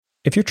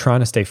If you're trying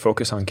to stay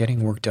focused on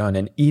getting work done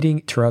and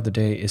eating throughout the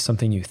day is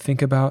something you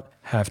think about,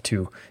 have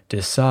to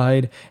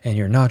decide, and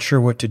you're not sure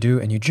what to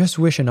do, and you just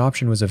wish an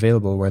option was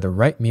available where the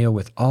right meal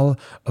with all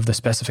of the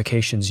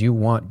specifications you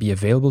want be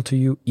available to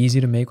you,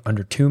 easy to make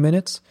under 2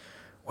 minutes,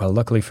 well,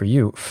 luckily for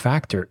you,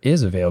 Factor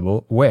is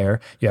available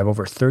where you have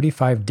over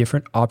 35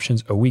 different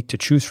options a week to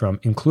choose from,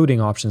 including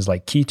options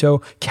like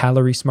keto,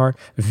 calorie smart,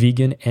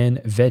 vegan, and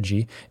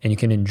veggie. And you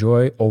can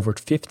enjoy over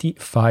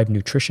 55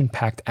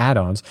 nutrition-packed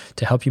add-ons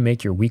to help you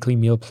make your weekly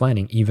meal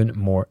planning even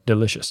more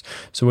delicious.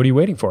 So what are you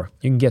waiting for?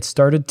 You can get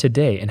started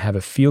today and have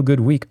a feel-good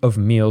week of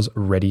meals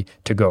ready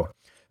to go.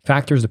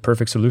 Factor is the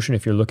perfect solution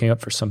if you're looking up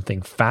for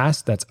something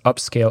fast that's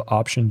upscale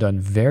option done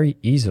very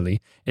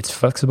easily. It's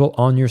flexible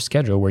on your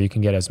schedule where you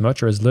can get as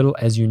much or as little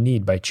as you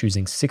need by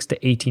choosing 6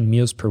 to 18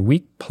 meals per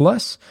week.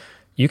 Plus,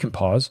 you can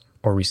pause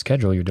or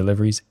reschedule your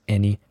deliveries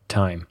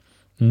anytime.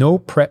 No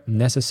prep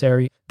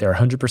necessary. They're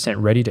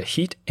 100% ready to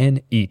heat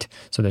and eat.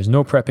 So there's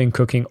no prepping,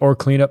 cooking, or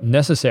cleanup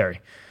necessary.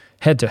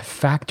 Head to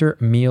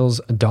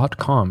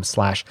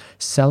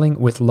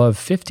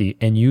factormeals.com/sellingwithlove50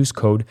 and use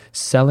code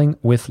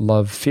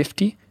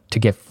sellingwithlove50 to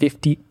get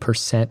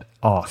 50%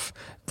 off.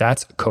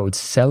 That's code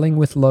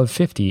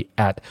sellingwithlove50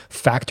 at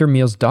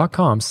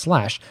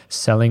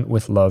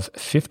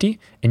factormeals.com/sellingwithlove50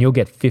 and you'll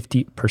get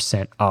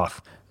 50% off.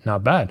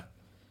 Not bad.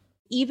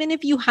 Even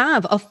if you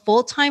have a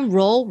full-time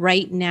role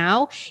right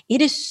now,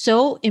 it is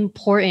so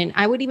important,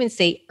 I would even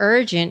say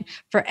urgent,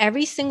 for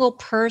every single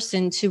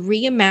person to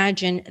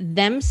reimagine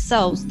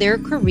themselves, their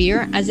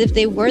career, as if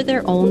they were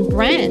their own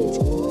brand.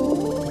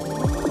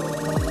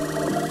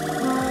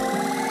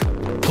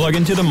 Plug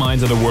into the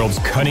minds of the world's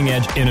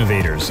cutting-edge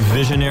innovators,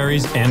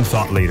 visionaries, and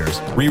thought leaders,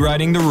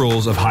 rewriting the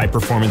rules of high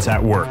performance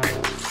at work.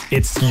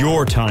 It's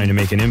your time to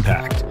make an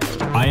impact.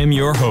 I am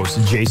your host,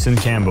 Jason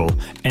Campbell,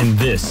 and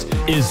this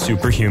is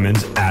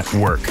Superhumans at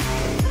Work,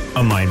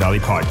 a Mindvalley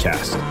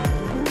podcast.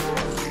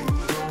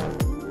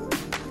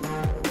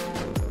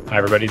 Hi,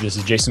 everybody. This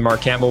is Jason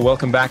Mark Campbell.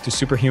 Welcome back to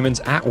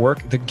Superhumans at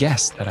Work. The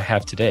guest that I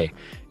have today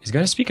is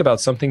going to speak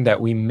about something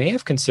that we may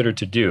have considered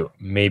to do,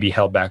 maybe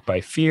held back by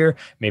fear,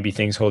 maybe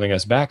things holding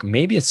us back.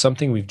 Maybe it's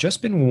something we've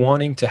just been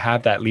wanting to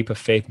have that leap of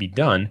faith be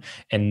done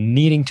and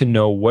needing to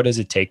know what does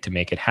it take to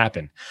make it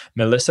happen.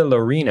 Melissa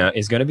Llarena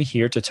is going to be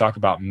here to talk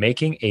about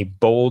making a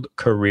bold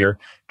career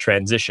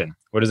transition.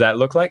 What does that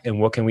look like and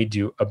what can we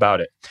do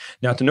about it?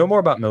 Now, to know more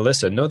about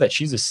Melissa, know that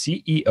she's the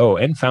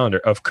CEO and founder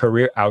of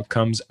Career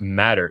Outcomes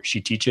Matter. She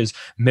teaches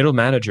middle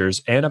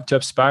managers and up to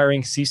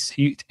aspiring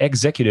C-suite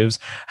executives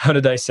how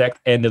to dissect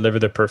and deliver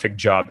the perfect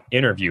job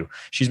interview.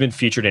 She's been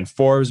featured in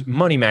Forbes,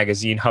 Money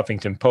Magazine,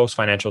 Huffington Post,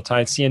 Financial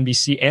Times,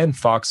 CNBC, and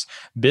Fox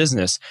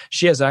Business.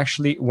 She has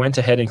actually went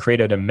ahead and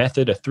created a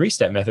method, a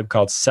 3-step method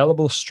called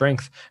Sellable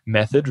Strength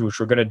Method, which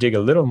we're going to dig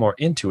a little more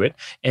into it.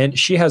 And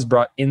she has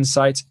brought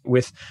insights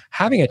with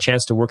having a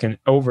chance to work in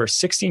over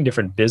 16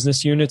 different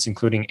business units,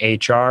 including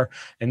HR.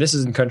 And this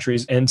is in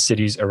countries and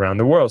cities around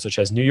the world, such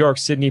as New York,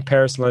 Sydney,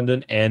 Paris,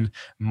 London, and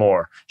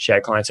more. She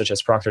had clients such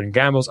as Procter &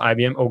 Gamble's,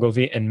 IBM,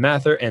 Ogilvy, and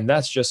Mather. And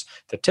that's just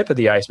the tip of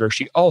the iceberg.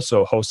 She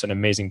also hosts an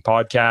amazing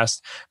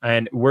podcast.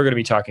 And we're going to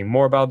be talking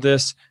more about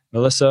this.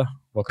 Melissa,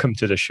 welcome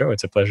to the show.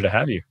 It's a pleasure to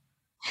have you.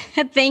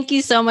 Thank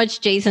you so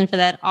much, Jason, for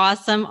that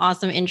awesome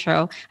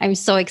intro. I'm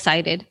so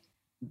excited.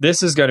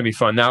 This is going to be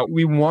fun. Now,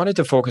 we wanted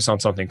to focus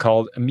on something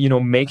called,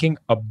 making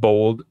a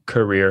bold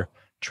career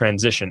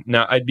transition.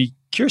 Now, I'd be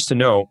curious to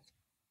know,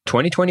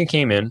 2020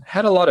 came in,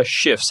 had a lot of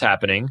shifts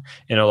happening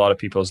in a lot of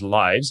people's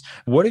lives.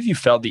 What have you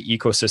felt the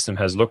ecosystem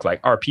has looked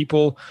like? Are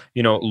people,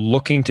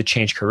 looking to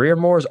change career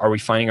more? Are we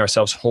finding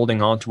ourselves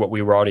holding on to what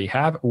we already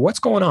have? What's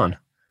going on?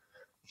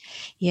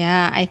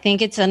 Yeah, I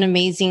think it's an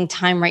amazing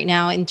time right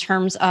now in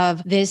terms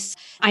of this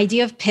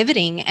idea of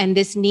pivoting and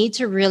this need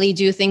to really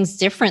do things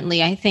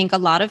differently. I think a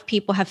lot of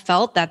people have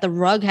felt that the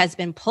rug has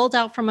been pulled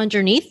out from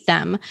underneath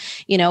them.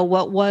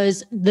 What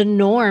was the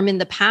norm in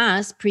the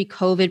past,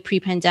 pre-COVID,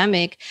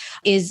 pre-pandemic,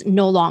 is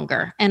no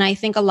longer. And I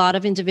think a lot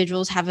of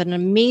individuals have an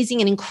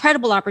amazing and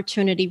incredible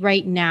opportunity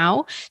right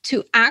now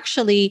to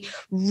actually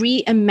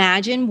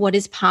reimagine what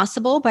is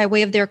possible by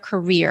way of their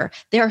career.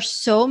 There are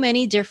so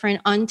many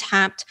different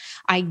untapped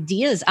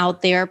ideas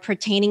out there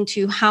pertaining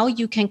to how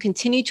you can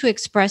continue to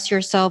express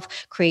yourself,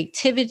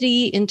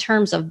 creativity in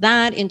terms of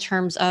that, in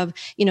terms of,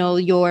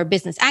 your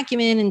business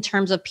acumen, in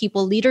terms of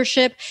people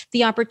leadership.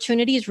 The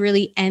opportunity is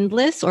really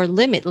endless or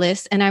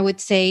limitless. And I would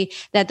say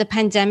that the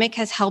pandemic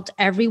has helped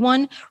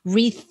everyone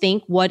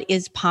rethink what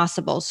is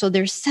possible. So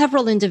there's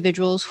several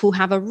individuals who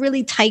have a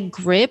really tight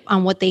grip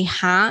on what they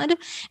had.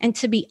 And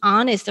to be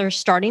honest, they're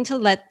starting to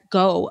let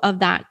go of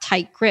that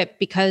tight grip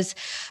because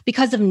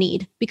of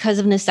need, because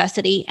of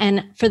necessity.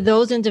 And for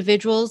those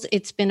individuals,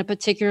 it's been a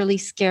particularly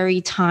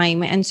scary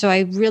time. And so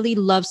I really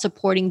love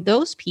supporting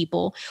those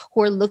people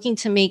who are looking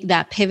to make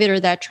that pivot or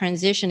that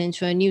transition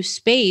into a new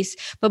space,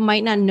 but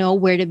might not know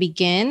where to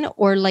begin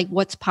or like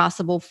what's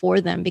possible for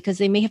them because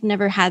they may have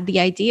never had the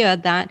idea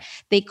that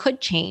they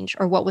could change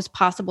or what was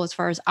possible as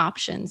far as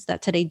options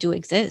that today do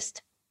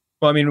exist.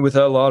 Well, I mean, with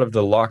a lot of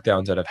the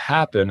lockdowns that have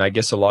happened, I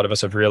guess a lot of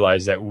us have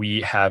realized that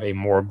we have a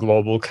more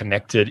global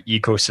connected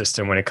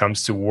ecosystem when it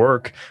comes to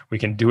work. We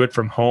can do it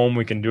from home,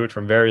 we can do it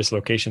from various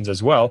locations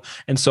as well.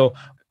 And so,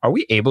 are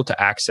we able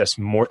to access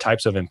more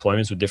types of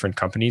employments with different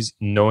companies,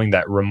 knowing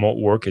that remote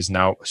work is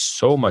now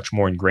so much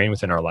more ingrained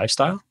within our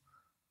lifestyle?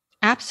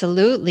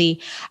 Absolutely.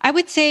 I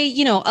would say,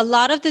 a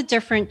lot of the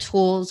different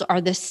tools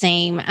are the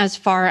same as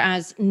far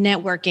as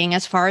networking,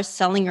 as far as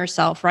selling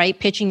yourself, right?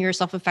 Pitching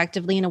yourself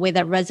effectively in a way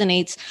that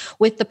resonates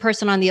with the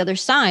person on the other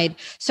side.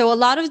 So a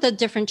lot of the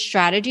different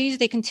strategies,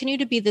 they continue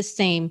to be the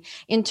same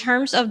in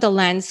terms of the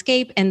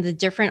landscape and the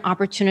different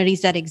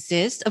opportunities that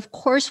exist. Of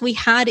course, we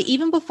had,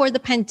 even before the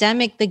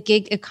pandemic, the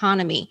gig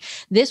economy.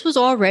 This was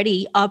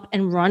already up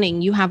and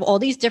running. You have all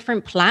these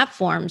different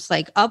platforms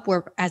like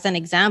Upwork as an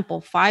example,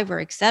 Fiverr,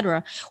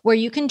 etc., where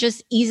you can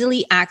just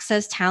easily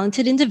access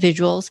talented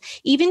individuals,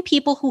 even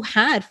people who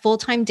had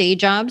full-time day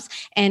jobs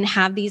and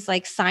have these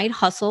like side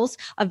hustles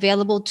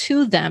available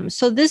to them.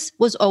 So this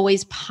was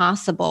always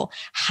possible.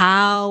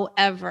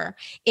 However,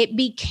 it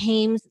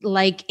became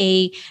like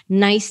a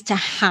nice to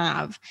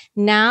have.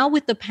 Now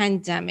with the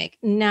pandemic,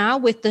 now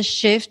with the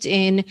shift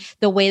in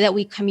the way that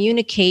we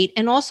communicate,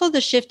 and also the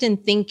shift in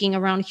thinking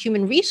around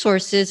human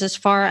resources as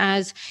far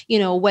as,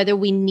 whether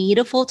we need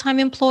a full-time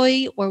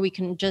employee or we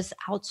can just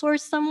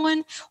outsource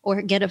someone or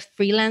get a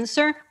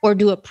freelancer or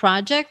do a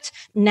project.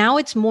 Now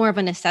it's more of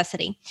a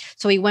necessity.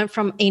 So we went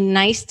from a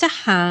nice to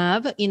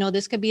have,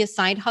 this could be a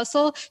side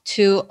hustle,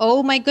 to,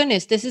 oh my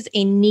goodness, this is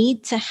a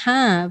need to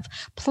have.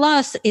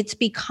 Plus, it's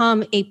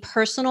become a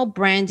personal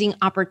branding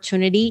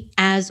opportunity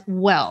as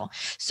well.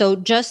 So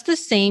just the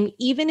same,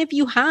 even if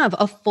you have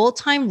a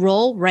full-time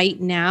role right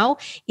now,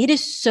 it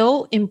is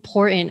so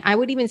important. I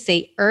would even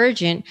say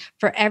urgent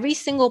for every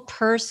single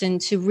person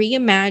to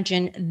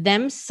reimagine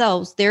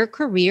themselves, their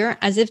career,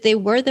 as if they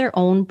were their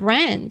own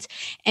brand.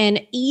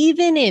 And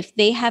even if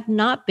they have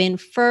not been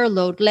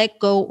furloughed, let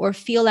go, or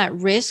feel at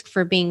risk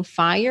for being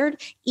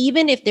fired,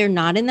 even if they're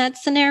not in that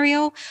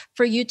scenario,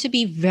 for you to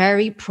be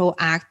very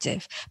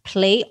proactive,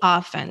 play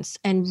offense,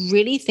 and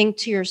really think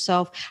to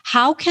yourself,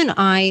 how can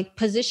I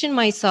position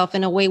myself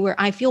in a way where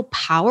I feel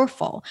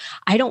powerful?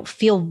 I don't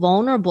feel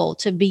vulnerable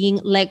to being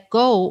let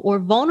go, or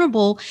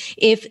vulnerable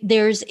if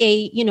there's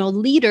a,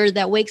 leader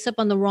that wakes up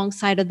on the wrong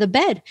side of the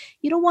bed.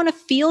 You don't want to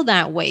feel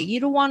that way. You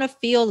don't want to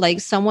feel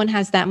like someone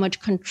has that much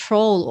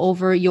control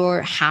over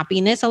your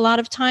happiness a lot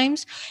of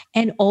times,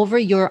 and over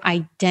your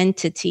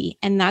identity.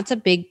 And that's a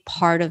big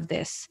part of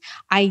this.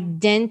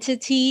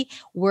 Identity,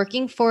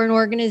 working for an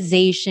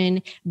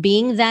organization,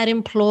 being that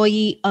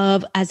employee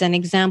of, as an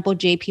example,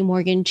 JP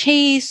Morgan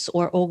Chase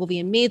or Ogilvy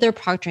and Mather,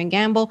 Procter and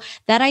Gamble.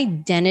 That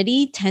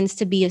identity tends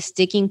to be a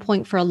sticking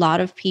point for a lot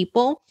of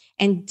people,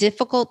 and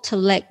difficult to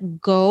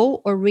let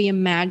go or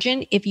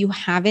reimagine if you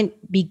haven't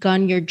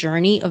begun your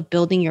journey of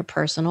building your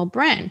personal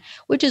brand,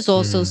 which is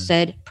also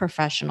said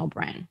professional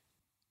brand.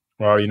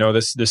 Well,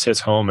 this hits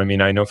home. I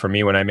mean, I know for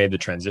me, when I made the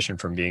transition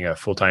from being a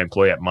full-time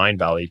employee at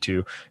Mindvalley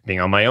to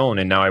being on my own,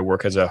 and now I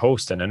work as a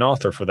host and an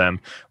author for them,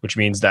 which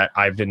means that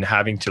I've been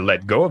having to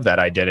let go of that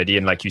identity.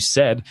 And like you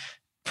said,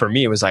 for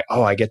me, it was like,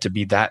 oh, I get to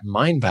be that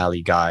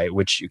Mindvalley guy,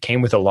 which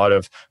came with a lot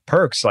of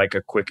perks, like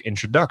a quick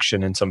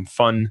introduction and some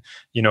fun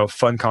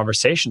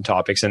conversation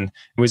topics. And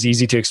it was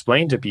easy to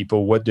explain to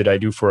people, what did I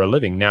do for a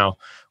living? Now,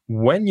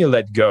 when you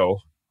let go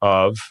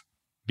of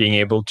being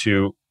able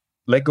to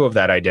let go of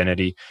that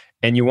identity,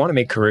 and you want to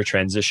make career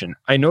transition,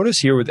 I notice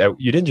here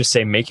you didn't just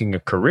say making a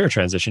career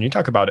transition, you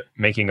talk about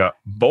making a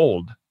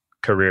bold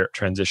career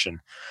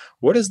transition.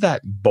 What does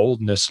that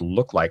boldness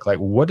look like? Like,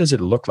 what does it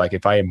look like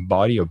if I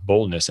embody a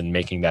boldness in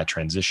making that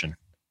transition?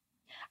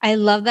 I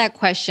love that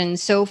question.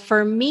 So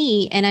for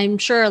me, and I'm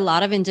sure a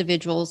lot of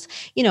individuals,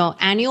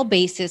 annual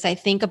basis, I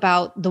think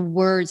about the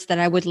words that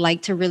I would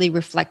like to really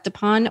reflect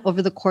upon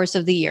over the course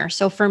of the year.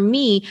 So for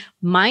me,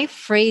 my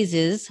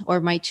phrases,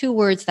 or my two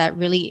words that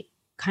really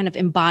kind of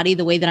embody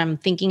the way that I'm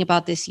thinking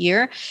about this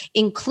year,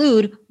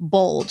 include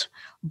bold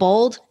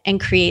and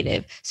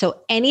creative. So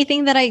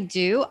anything that I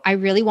do, I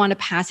really want to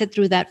pass it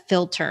through that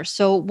filter.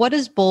 So what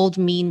does bold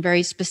mean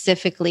very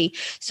specifically?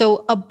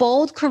 So a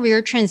bold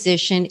career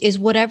transition is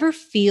whatever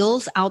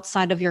feels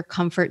outside of your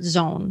comfort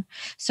zone.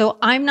 So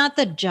I'm not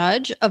the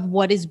judge of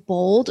what is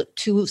bold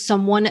to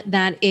someone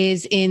that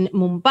is in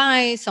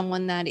Mumbai,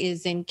 someone that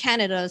is in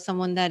Canada,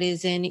 someone that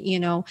is in,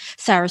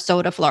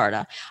 Sarasota,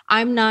 Florida.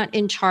 I'm not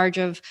in charge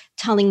of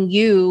telling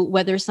you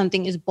whether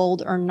something is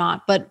bold or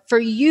not. But for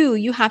you,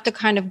 you have to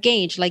kind of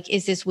gauge, like,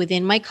 is this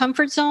within my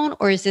comfort zone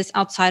or is this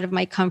outside of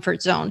my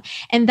comfort zone?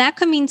 And that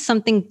could mean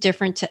something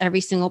different to every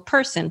single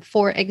person.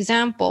 For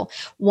example,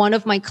 one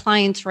of my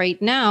clients right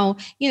now,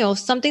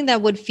 something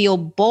that would feel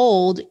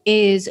bold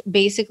is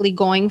basically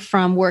going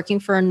from working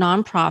for a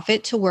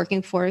nonprofit to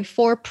working for a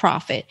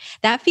for-profit.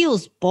 That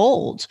feels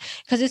bold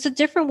because it's a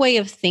different way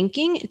of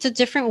thinking. It's a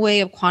different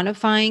way of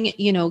quantifying,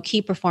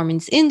 key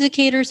performance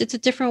indicators. It's a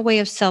different way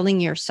of selling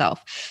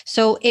yourself.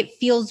 So it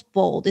feels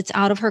bold. It's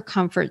out of her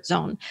comfort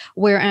zone.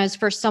 Whereas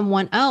for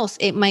someone else,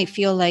 it might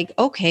feel like,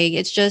 okay,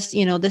 it's just,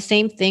 the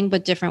same thing,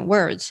 but different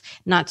words,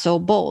 not so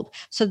bold.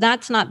 So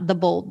that's not the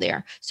bold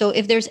there. So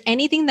if there's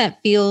anything that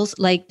feels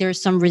like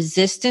there's some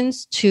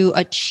resistance to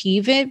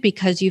achieve it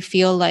because you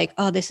feel like,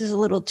 oh, this is a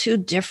little too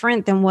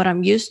different than what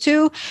I'm used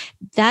to,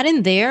 that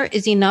in there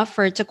is enough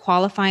for it to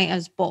qualify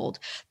as bold.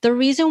 The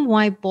reason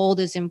why bold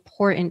is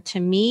important to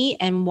me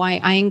and why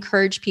I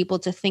encourage people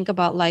to think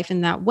about life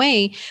in that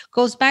way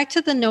goes back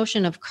to the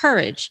notion of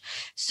courage.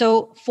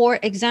 So, for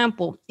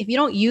example, if you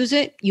don't use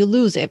it, you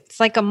lose it. It's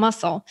like a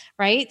muscle,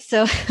 right?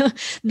 So,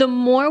 the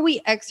more we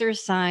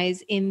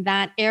exercise in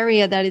that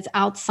area that is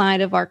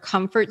outside of our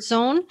comfort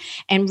zone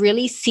and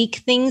really seek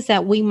things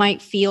that we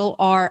might feel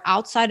are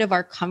outside of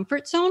our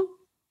comfort zone,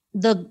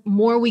 the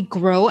more we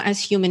grow as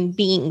human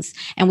beings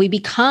and we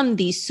become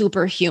these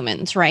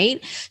superhumans,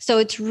 right? So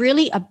it's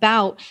really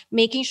about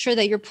making sure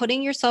that you're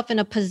putting yourself in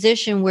a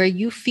position where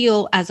you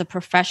feel as a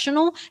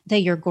professional that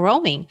you're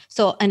growing.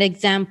 So an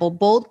example,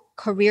 bold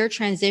career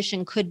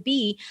transition could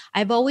be,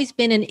 I've always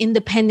been an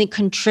independent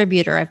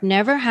contributor. I've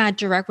never had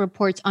direct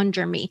reports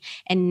under me.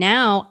 And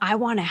now I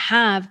want to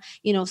have,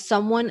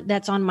 someone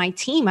that's on my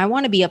team. I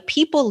want to be a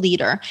people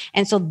leader.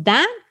 And so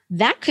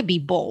that could be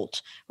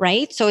bold,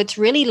 right? So it's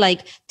really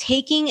like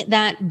taking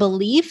that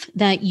belief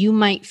that you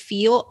might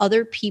feel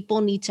other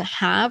people need to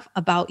have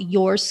about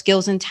your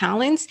skills and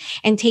talents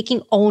and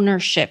taking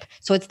ownership.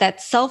 So it's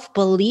that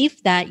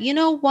self-belief that, you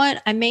know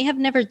what, I may have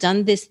never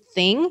done this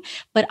thing,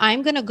 but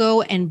I'm going to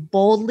go and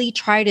boldly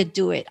try to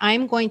do it.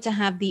 I'm going to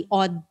have the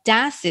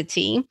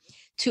audacity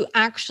to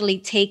actually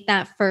take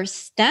that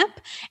first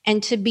step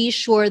and to be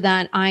sure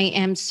that I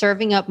am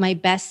serving up my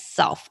best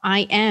self.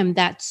 I am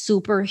that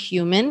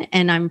superhuman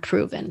and I'm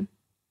proven.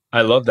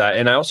 I love that.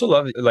 And I also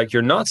love it, like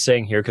you're not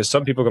saying here, because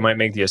some people might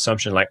make the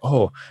assumption like,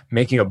 oh,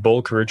 making a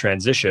bold career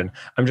transition,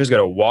 I'm just going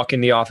to walk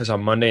in the office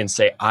on Monday and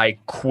say, I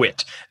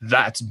quit.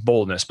 That's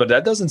boldness. But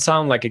that doesn't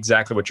sound like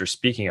exactly what you're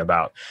speaking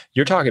about.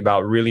 You're talking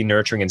about really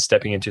nurturing and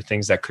stepping into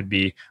things that could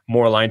be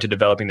more aligned to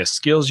developing the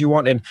skills you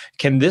want. And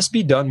can this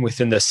be done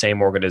within the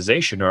same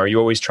organization, or are you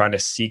always trying to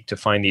seek to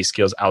find these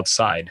skills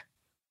outside?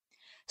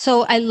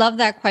 So I love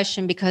that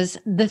question because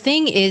the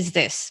thing is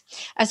this,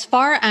 as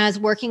far as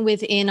working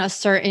within a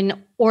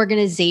certain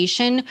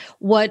organization,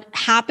 what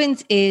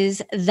happens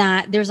is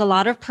that there's a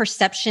lot of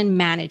perception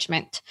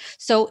management.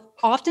 So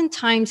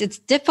oftentimes it's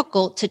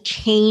difficult to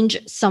change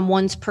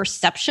someone's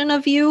perception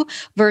of you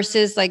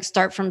versus like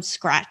start from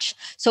scratch.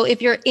 So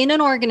if you're in an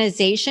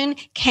organization,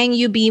 can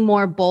you be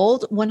more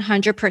bold?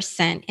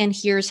 100%. And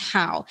here's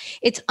how.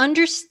 It's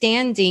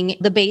understanding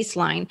the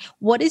baseline.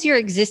 What is your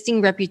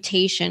existing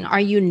reputation? Are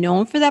you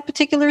known for that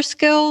particular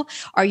skill?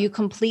 Are you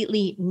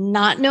completely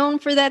not known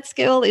for that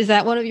skill? Is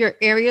that one of your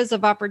areas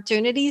of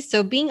opportunity?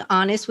 So being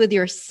honest with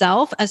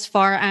yourself as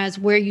far as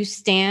where you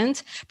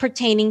stand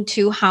pertaining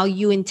to how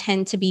you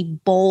intend to be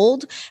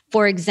bold.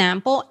 For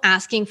example,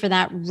 asking for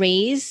that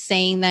raise,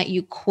 saying that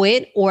you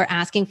quit, or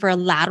asking for a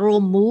lateral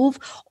move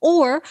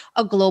or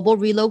a global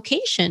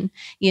relocation.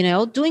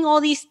 Doing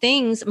all these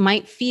things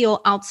might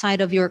feel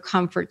outside of your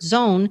comfort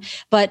zone,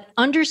 but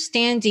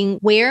understanding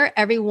where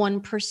everyone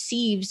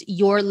perceives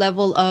your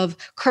level of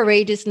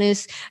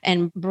courageousness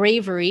and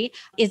bravery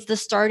is the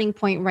starting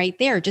point right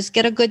there. Just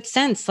get a good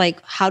sense,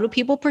 like, how do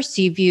people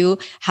perceive you?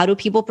 How do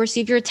people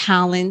perceive your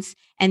talents?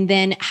 And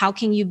then how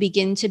can you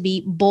begin to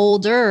be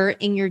bolder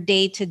in your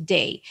day to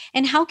day?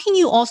 And how can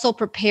you also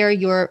prepare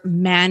your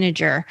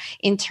manager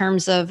in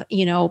terms of,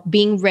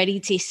 being ready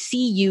to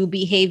see you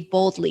behave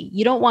boldly?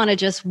 You don't want to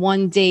just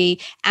one day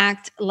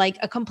act like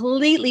a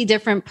completely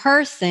different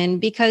person,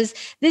 because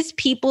this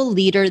people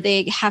leader,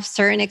 they have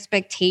certain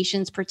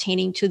expectations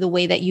pertaining to the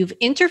way that you've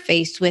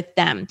interfaced with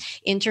them,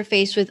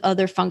 interfaced with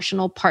other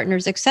functional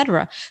partners,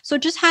 etc. So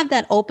just have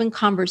that open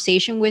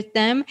conversation with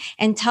them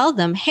and tell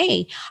them,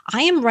 hey,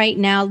 I am right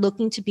now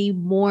looking to be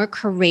more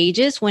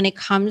courageous when it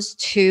comes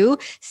to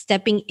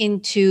stepping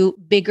into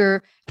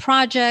bigger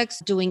projects,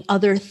 doing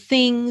other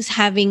things,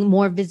 having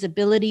more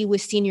visibility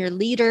with senior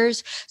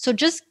leaders. So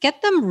just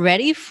get them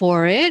ready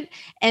for it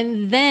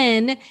and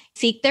then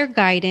seek their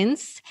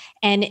guidance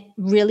and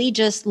really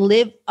just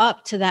live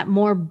up to that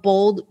more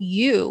bold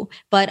you.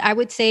 But I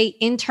would say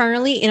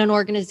internally in an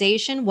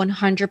organization,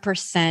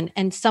 100%.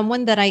 And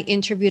someone that I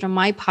interviewed on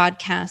my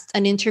podcast,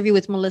 an interview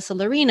with Melissa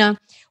Llarena,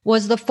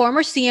 was the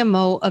former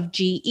CMO of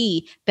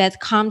GE, Beth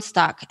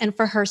Comstock. And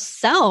for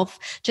herself,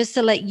 just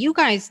to let you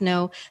guys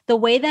know, the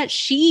way that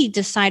she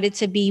decided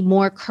to be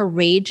more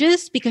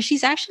courageous, because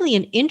she's actually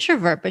an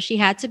introvert, but she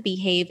had to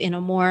behave in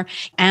a more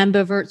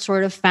ambivert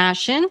sort of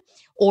fashion,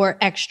 or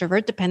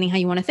extrovert, depending how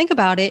you want to think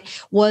about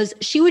it, was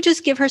she would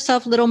just give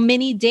herself little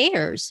mini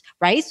dares,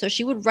 right? So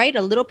she would write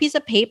a little piece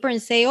of paper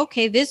and say,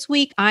 okay, this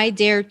week I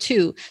dare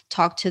to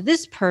talk to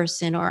this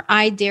person, or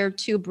I dare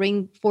to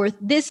bring forth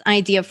this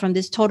idea from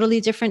this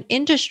totally different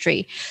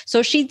industry.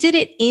 So she did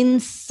it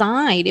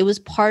inside. It was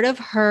part of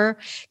her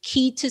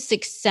key to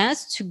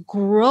success, to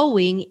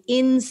growing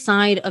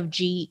inside of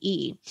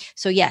GE.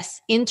 So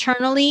yes,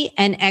 internally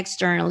and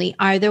externally,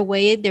 either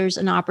way, there's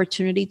an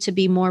opportunity to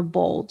be more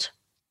bold.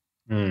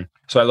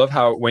 So I love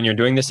how when you're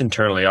doing this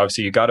internally,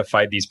 obviously you got to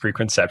fight these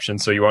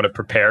preconceptions. So you want to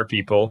prepare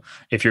people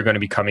if you're going to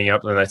be coming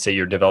up, and let's say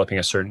you're developing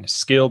a certain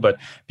skill, but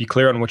be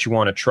clear on what you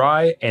want to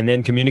try and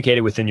then communicate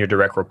it within your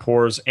direct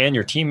reports and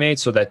your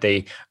teammates so that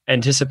they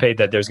anticipate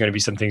that there's going to be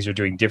some things you're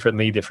doing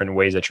differently, different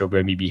ways that you're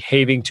going to be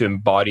behaving to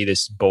embody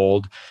this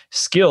bold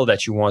skill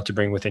that you want to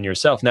bring within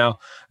yourself. Now,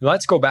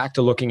 let's go back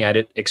to looking at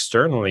it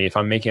externally. If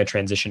I'm making a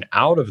transition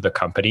out of the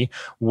company,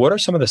 what are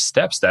some of the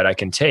steps that I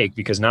can take?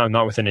 Because now I'm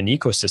not within an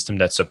ecosystem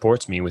that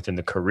supports me within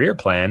the career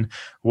plan.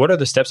 What are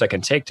the steps I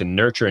can take to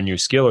nurture a new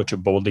skill or to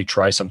boldly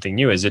try something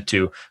new? Is it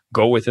to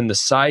go within the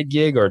side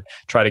gig or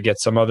try to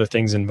get some other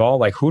things involved?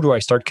 Like, who do I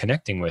start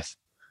connecting with?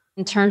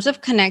 In terms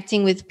of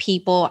connecting with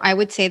people, I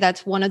would say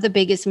that's one of the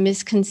biggest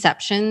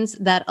misconceptions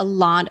that a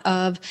lot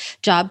of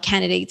job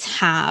candidates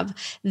have.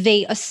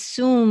 They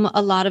assume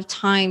a lot of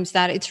times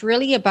that it's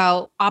really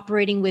about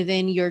operating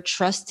within your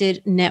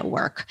trusted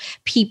network,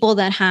 people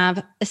that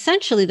have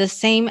essentially the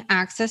same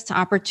access to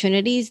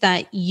opportunities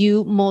that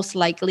you most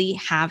likely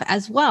have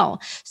as well.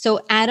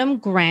 So Adam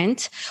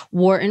Grant,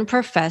 Wharton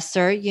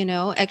professor,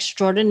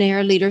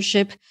 extraordinary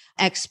leadership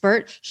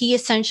expert, he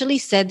essentially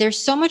said there's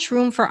so much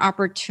room for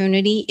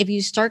opportunity if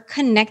you start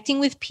connecting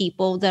with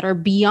people that are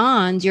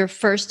beyond your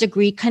first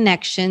degree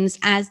connections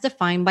as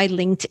defined by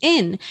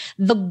LinkedIn.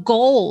 The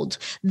gold,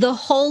 the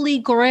holy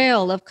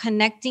grail of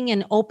connecting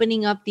and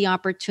opening up the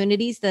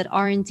opportunities that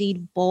are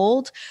indeed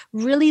bold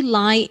really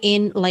lie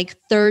in like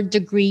third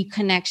degree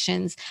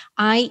connections,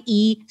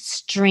 i.e.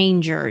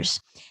 strangers.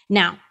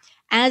 Now,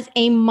 as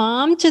a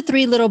mom to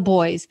 3 little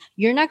boys,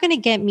 you're not going to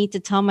get me to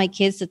tell my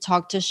kids to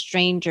talk to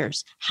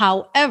strangers.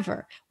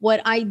 However,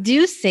 what I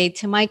do say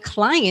to my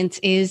clients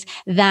is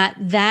that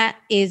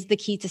is the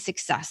key to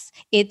success.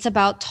 It's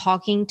about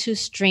talking to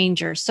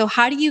strangers. So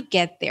how do you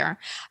get there?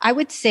 I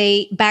would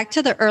say back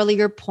to the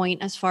earlier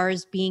point as far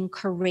as being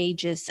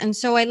courageous. And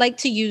so I like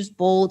to use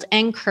bold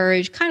and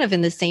courage kind of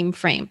in the same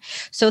frame.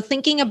 So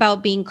thinking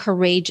about being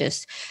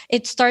courageous,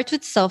 it starts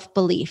with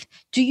self-belief.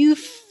 Do you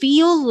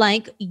feel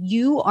like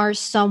you are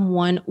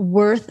someone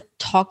worth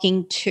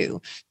talking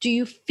to? Do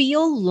you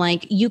feel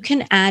like you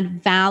can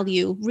add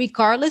value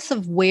regardless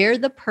of where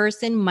the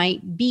person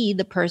might be,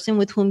 the person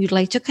with whom you'd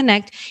like to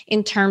connect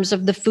in terms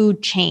of the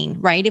food chain,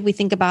 right? If we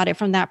think about it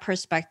from that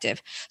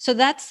perspective. So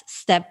that's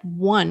step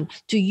one.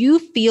 Do you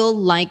feel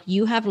like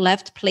you have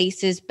left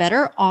places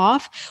better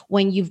off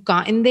when you've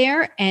gotten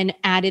there and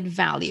added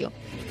value?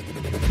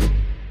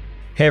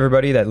 Hey,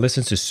 everybody that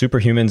listens to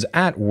Superhumans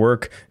at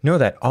Work, know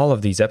that all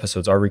of these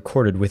episodes are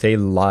recorded with a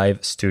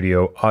live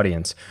studio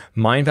audience.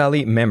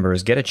 Mindvalley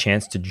members get a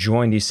chance to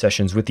join these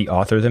sessions with the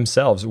author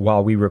themselves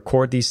while we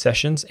record these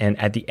sessions, and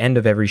at the end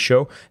of every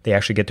show, they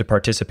actually get to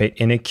participate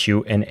in a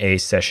Q&A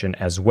session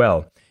as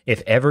well.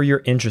 If ever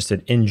you're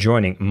interested in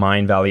joining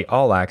Mindvalley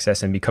All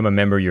Access and become a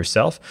member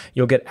yourself,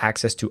 you'll get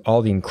access to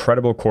all the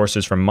incredible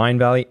courses from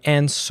Mindvalley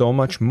and so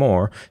much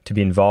more to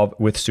be involved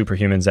with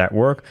Superhumans at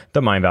Work,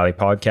 the Mindvalley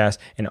podcast,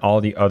 and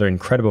all the other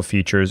incredible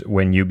features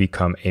when you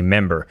become a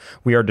member.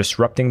 We are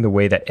disrupting the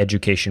way that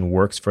education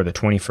works for the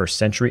 21st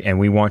century, and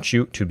we want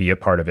you to be a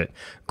part of it.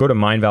 Go to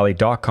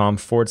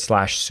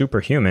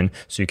mindvalley.com/superhuman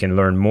so you can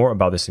learn more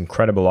about this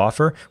incredible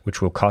offer,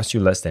 which will cost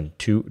you less than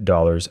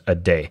 $2 a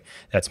day.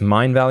 That's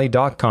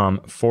mindvalley.com/SUPERHUMAN.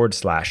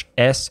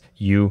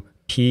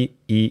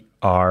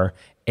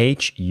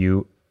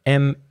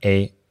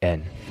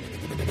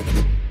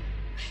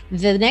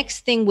 The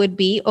next thing would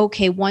be,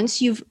 okay,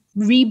 once you've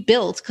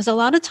rebuilt, because a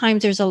lot of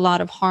times there's a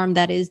lot of harm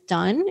that is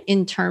done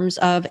in terms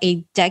of a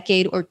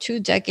decade or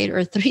 2-decade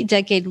or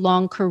 3-decade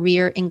long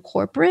career in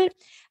corporate,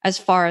 as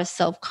far as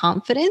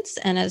self-confidence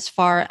and as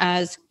far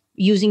as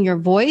using your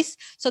voice.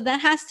 So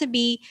that has to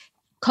be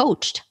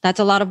coached. That's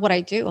a lot of what I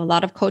do, a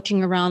lot of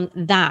coaching around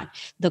that,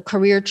 the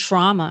career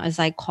trauma, as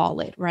I call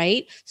it,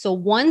 right? So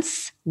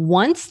once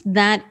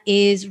that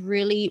is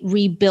really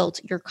rebuilt,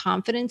 your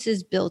confidence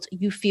is built,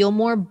 you feel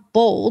more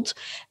bold,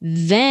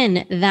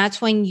 then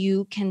that's when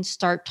you can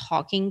start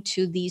talking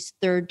to these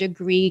third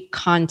degree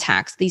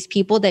contacts, these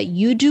people that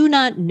you do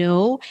not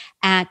know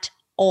at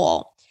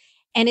all.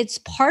 And it's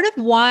part of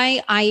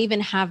why I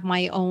even have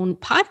my own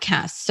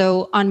podcast.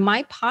 So on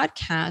my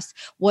podcast,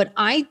 what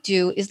I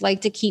do is like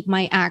to keep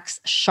my axe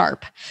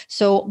sharp.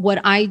 So what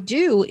I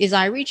do is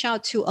I reach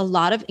out to a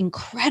lot of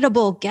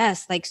incredible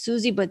guests like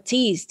Susie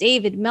Batiste,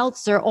 David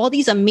Meltzer, all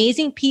these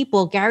amazing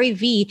people, Gary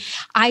Vee.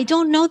 I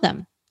don't know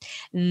them.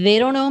 They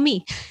don't know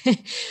me,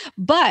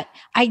 but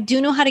I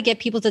do know how to get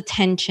people's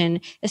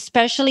attention,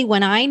 especially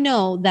when I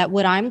know that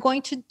what I'm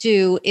going to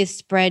do is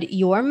spread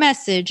your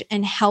message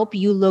and help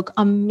you look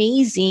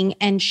amazing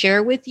and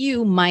share with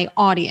you my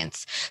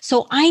audience.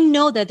 So I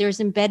know that there's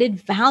embedded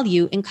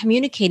value in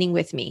communicating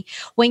with me.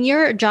 When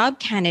you're a job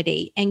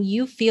candidate and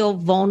you feel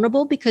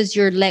vulnerable because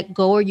you're let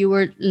go or you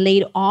were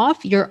laid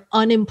off, you're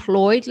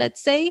unemployed,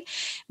 let's say,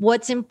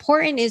 what's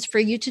important is for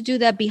you to do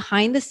that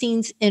behind the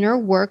scenes inner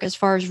work as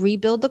far as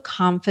rebuilding build the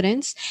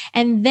confidence,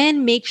 and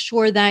then make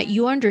sure that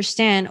you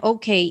understand,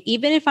 okay,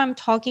 even if I'm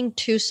talking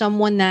to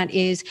someone that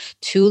is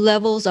 2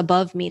 levels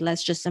above me,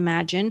 let's just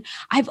imagine,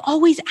 I've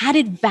always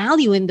added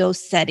value in those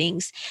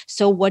settings.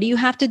 So what do you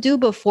have to do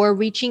before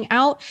reaching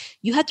out?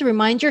 You have to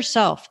remind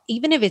yourself,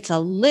 even if it's a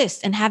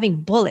list and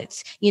having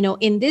bullets,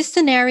 in this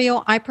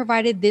scenario, I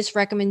provided this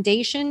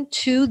recommendation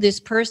to this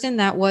person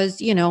that was,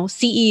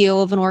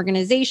 CEO of an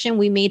organization.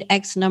 We made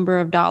X number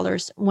of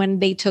dollars when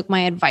they took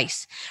my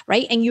advice,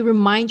 right? And you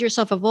remind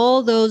yourself of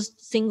all those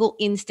single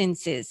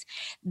instances.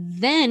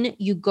 Then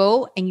you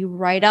go and you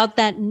write out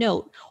that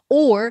note,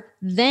 or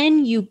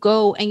then you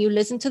go and you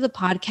listen to the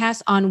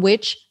podcast on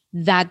which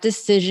that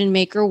decision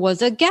maker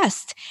was a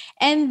guest.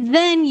 And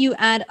then you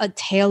add a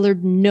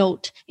tailored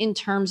note in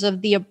terms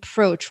of the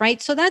approach,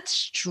 right? So that's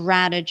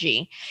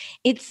strategy.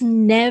 It's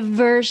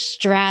never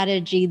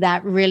strategy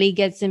that really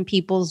gets in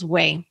people's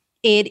way.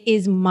 It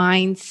is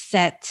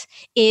mindset.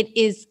 It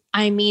is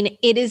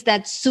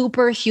that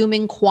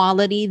superhuman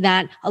quality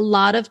that a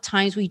lot of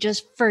times we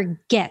just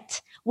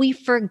forget. We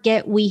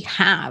forget we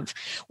have,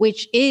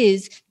 which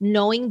is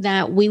knowing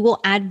that we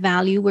will add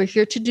value. We're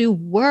here to do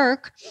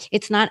work.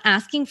 It's not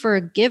asking for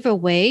a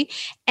giveaway.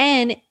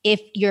 And if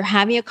you're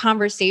having a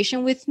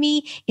conversation with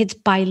me, it's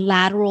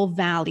bilateral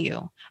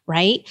value,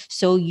 right?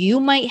 So you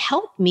might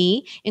help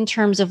me in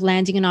terms of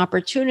landing an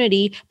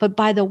opportunity, but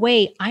by the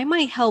way, I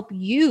might help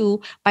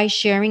you by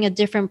sharing a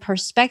different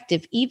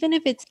perspective, even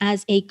if it's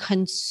as a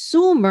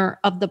consumer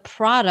of the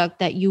product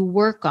that you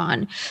work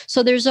on.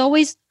 So there's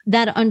always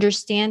that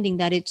understanding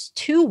that it's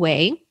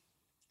two-way.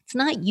 It's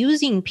not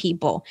using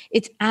people.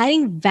 It's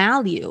adding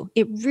value.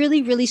 It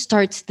really, really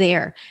starts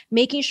there.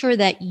 Making sure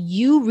that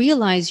you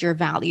realize your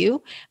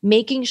value,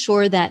 making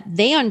sure that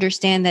they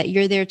understand that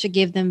you're there to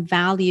give them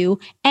value.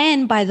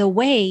 And by the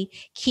way,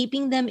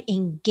 keeping them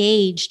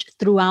engaged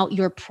throughout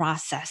your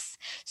process.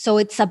 So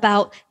it's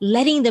about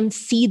letting them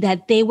see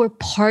that they were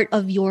part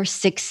of your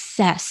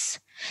success.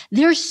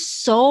 There's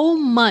so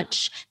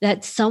much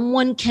that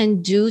someone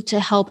can do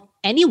to help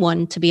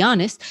anyone, to be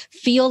honest,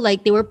 feel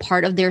like they were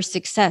part of their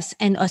success.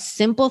 And a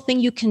simple thing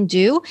you can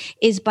do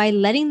is by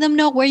letting them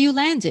know where you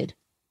landed.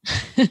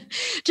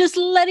 Just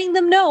letting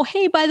them know,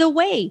 hey, by the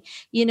way,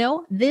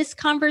 this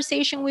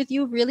conversation with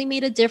you really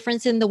made a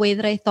difference in the way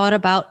that I thought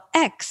about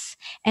X.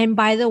 And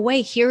by the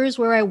way, here is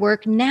where I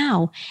work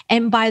now.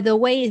 And by the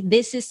way,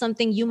 this is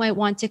something you might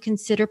want to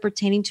consider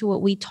pertaining to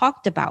what we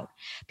talked about.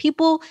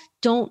 People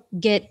don't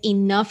get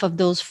enough of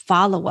those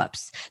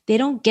follow-ups. They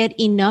don't get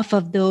enough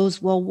of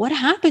those, well, what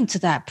happened to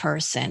that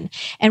person?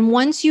 And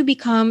once you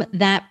become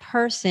that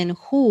person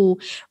who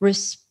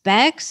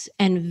respects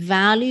and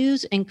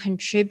values and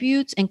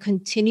contributes and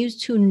continues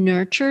to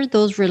nurture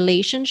those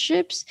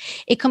relationships,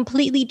 it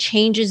completely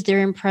changes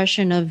their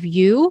impression of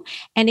you,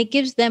 and it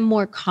gives them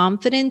more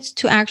confidence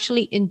to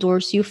actually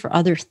endorse you for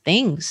other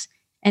things.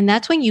 And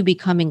that's when you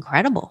become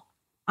incredible.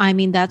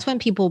 That's when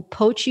people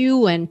poach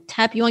you and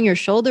tap you on your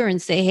shoulder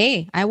and say,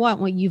 hey, I want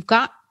what you've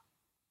got.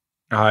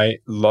 I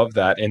love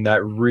that. And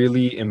that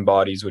really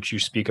embodies what you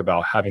speak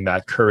about, having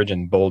that courage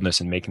and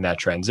boldness and making that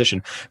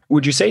transition.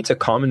 Would you say it's a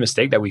common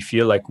mistake that we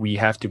feel like we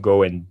have to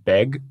go and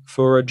beg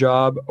for a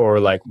job,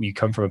 or like we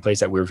come from a place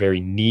that we're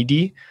very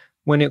needy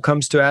when it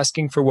comes to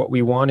asking for what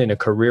we want in a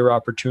career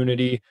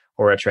opportunity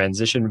or a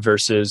transition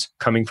versus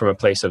coming from a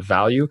place of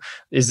value?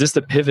 Is this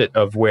the pivot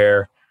of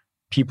where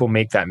people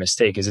make that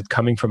mistake? Is it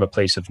coming from a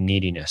place of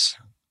neediness?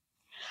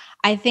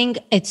 I think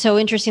it's so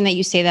interesting that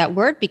you say that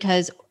word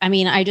because,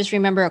 I just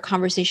remember a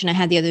conversation I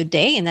had the other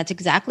day, and that's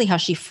exactly how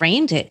she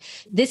framed it.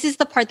 This is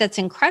the part that's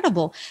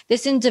incredible.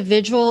 This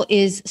individual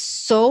is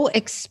so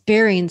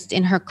experienced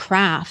in her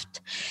craft,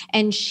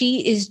 and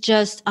she is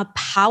just a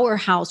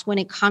powerhouse when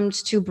it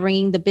comes to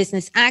bringing the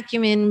business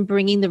acumen,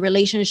 bringing the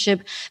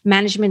relationship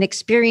management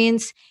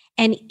experience.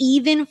 And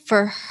even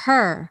for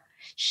her,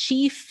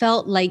 she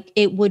felt like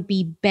it would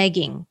be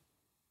begging.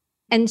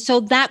 And so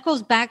that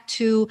goes back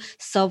to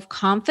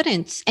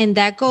self-confidence. And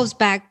that goes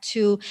back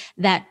to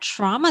that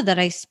trauma that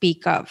I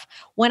speak of.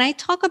 When I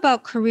talk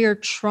about career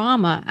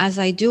trauma, as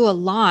I do a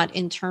lot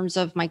in terms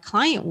of my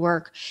client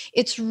work,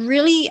 it's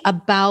really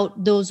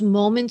about those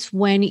moments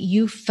when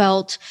you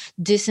felt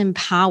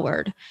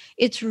disempowered.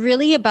 It's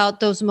really about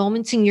those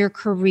moments in your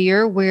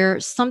career where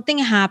something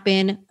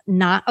happened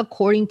not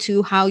according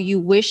to how you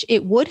wish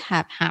it would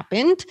have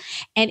happened.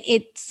 And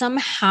it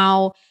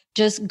somehow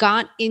just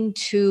got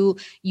into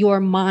your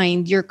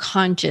mind, your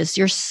conscious,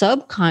 your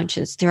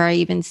subconscious, dare I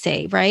even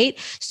say, right?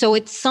 So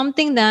it's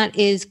something that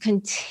is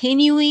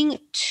continuing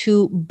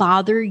to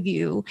bother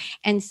you,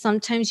 and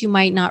sometimes you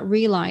might not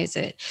realize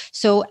it.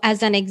 So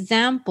as an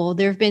example,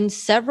 there have been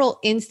several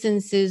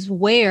instances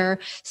where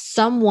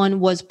someone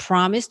was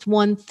promised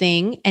one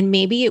thing, and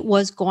maybe it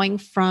was going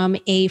from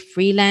a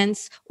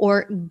freelance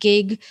or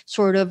gig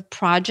sort of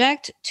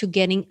project to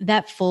getting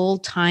that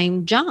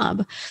full-time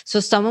job. So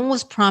someone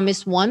was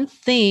promised one one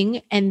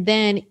thing, and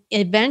then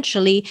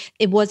eventually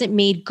it wasn't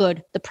made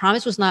good. The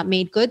promise was not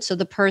made good. So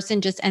the person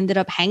just ended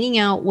up hanging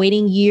out,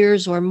 waiting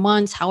years or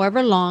months,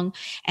 however long,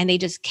 and they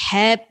just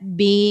kept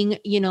being,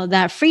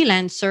 that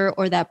freelancer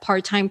or that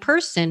part-time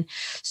person.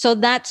 So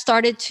that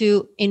started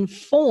to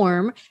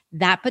inform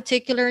that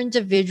particular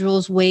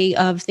individual's way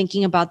of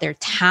thinking about their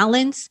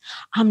talents.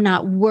 I'm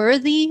not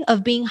worthy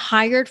of being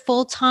hired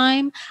full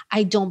time.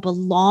 I don't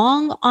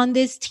belong on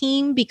this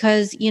team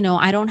because,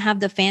 I don't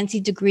have the fancy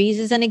degrees,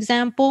 as an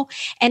example.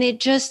 And it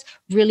just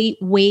really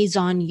weighs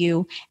on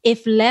you.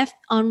 If left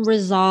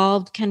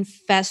unresolved, can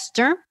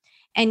fester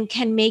and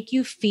can make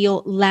you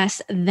feel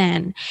less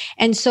than.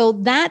 And so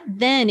that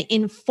then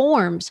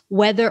informs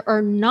whether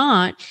or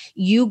not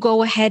you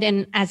go ahead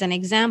and, as an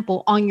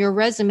example, on your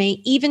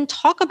resume, even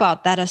talk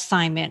about that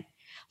assignment.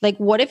 Like,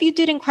 what if you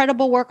did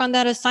incredible work on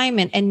that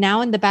assignment? And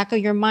now in the back of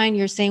your mind,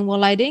 you're saying,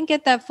 well, I didn't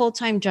get that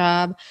full-time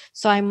job,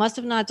 so I must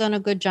have not done a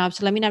good job.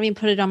 So let me not even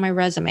put it on my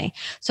resume.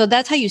 So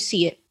that's how you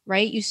see it,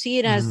 right? You see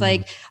it as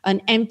like an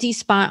empty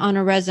spot on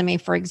a resume,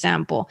 for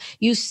example.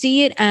 You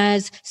see it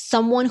as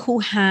someone who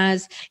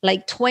has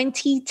like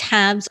 20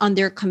 tabs on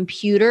their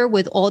computer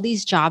with all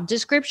these job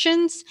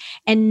descriptions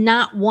and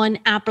not one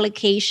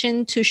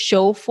application to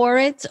show for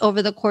it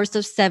over the course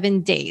of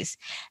 7 days.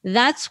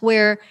 That's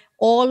where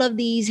all of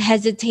these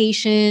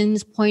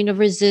hesitations, point of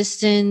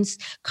resistance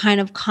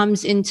kind of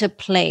comes into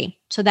play.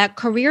 So that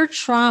career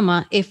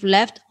trauma, if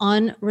left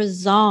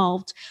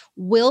unresolved,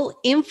 will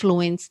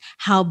influence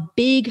how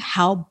big,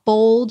 how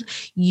bold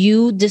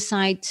you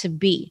decide to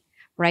be,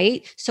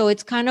 right? So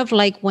it's kind of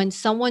like when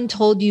someone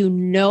told you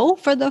no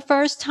for the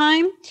first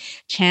time,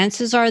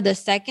 chances are the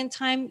second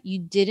time you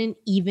didn't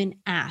even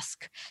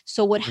ask.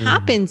 So what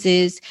happens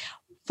is,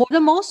 for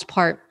the most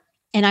part,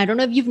 and I don't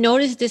know if you've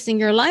noticed this in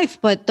your life,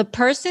 but the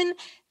person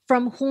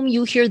from whom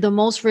you hear the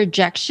most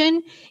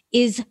rejection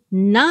is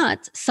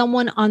not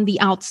someone on the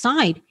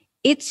outside.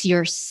 It's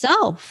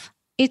yourself.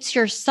 It's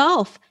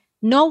yourself.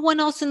 No one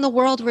else in the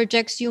world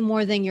rejects you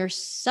more than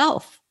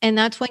yourself. And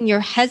that's when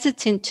you're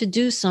hesitant to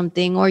do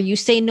something, or you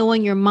say no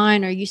in your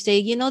mind, or you say,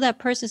 that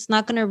person's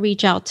not going to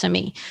reach out to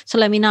me, so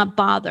let me not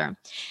bother.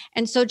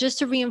 And so just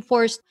to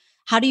reinforce,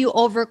 how do you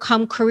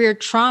overcome career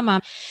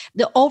trauma?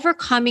 The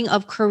overcoming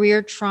of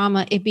career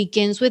trauma, it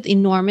begins with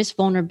enormous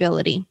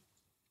vulnerability.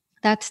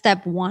 That's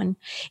step one.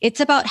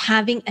 It's about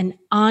having an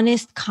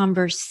honest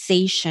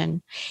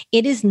conversation.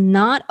 It is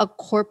not a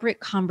corporate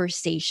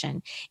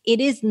conversation.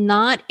 It is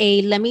not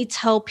a, let me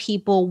tell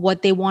people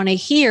what they want to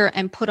hear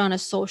and put on a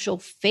social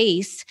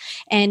face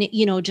and,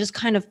 just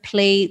kind of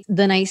play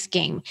the nice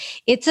game.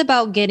 It's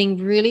about getting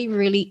really,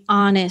 really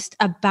honest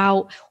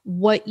about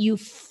what you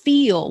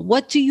feel.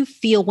 What do you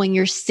feel when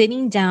you're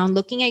sitting down,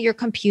 looking at your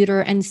computer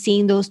and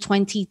seeing those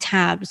 20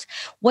 tabs?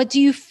 What do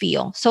you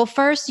feel? So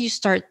first you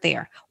start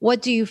there.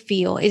 What do you feel?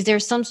 Is there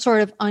some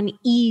sort of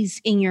unease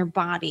in your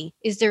body?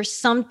 Is there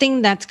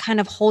something that's kind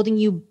of holding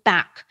you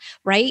back,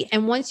 right?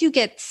 And once you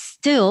get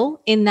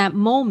still in that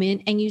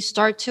moment and you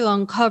start to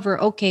uncover,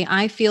 okay,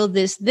 I feel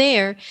this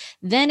there,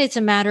 then it's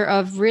a matter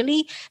of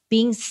really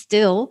being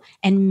still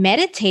and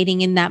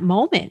meditating in that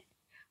moment.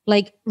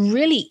 Like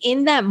really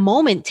in that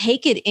moment,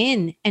 take it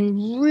in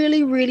and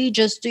really, really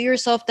just do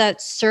yourself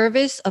that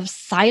service of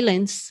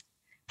silence,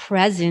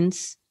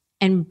 presence,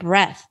 and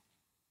breath.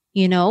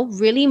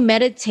 Really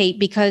meditate,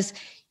 because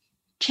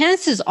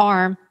chances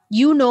are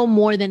you know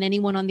more than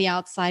anyone on the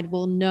outside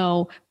will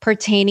know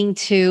pertaining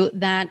to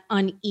that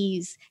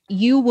unease.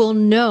 You will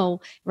know,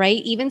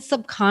 right? Even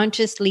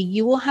subconsciously,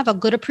 you will have a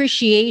good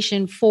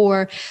appreciation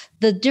for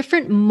the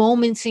different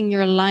moments in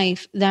your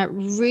life that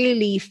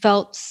really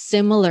felt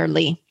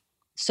similarly.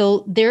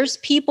 So there's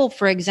people,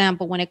 for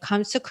example, when it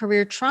comes to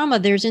career trauma,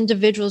 there's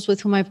individuals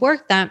with whom I've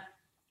worked that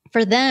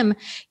for them,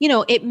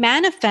 it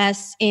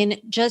manifests in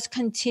just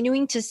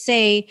continuing to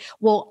say,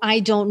 well,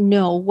 I don't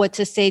know what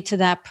to say to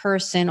that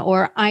person,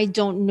 or I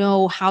don't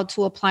know how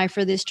to apply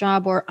for this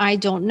job, or I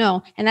don't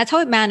know. And that's how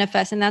it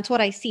manifests. And that's what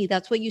I see.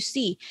 That's what you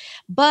see.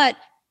 But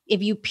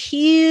if you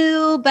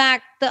peel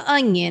back the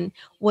onion,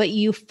 what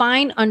you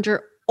find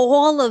under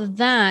all of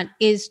that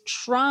is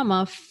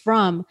trauma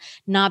from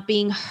not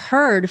being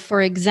heard,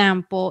 for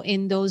example,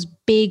 in those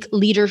big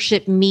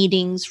leadership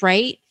meetings,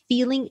 right?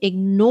 Feeling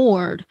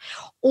ignored,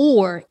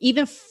 or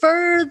even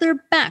further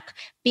back,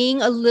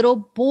 being a little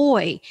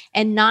boy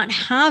and not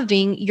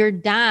having your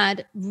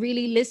dad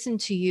really listen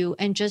to you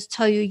and just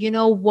tell you, you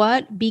know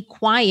what, be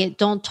quiet,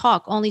 don't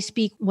talk, only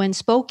speak when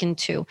spoken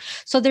to.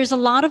 So there's a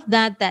lot of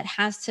that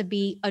has to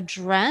be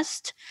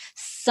addressed.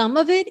 Some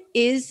of it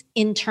is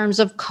in terms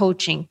of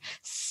coaching.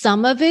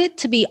 Some of it,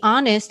 to be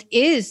honest,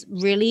 is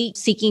really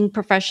seeking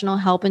professional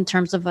help in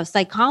terms of a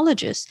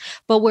psychologist.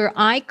 But where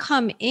I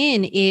come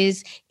in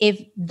is if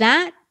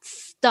that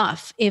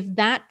stuff, if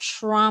that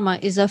trauma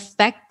is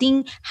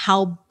affecting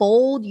how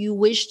bold you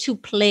wish to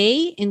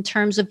play in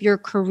terms of your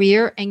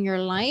career and your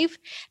life,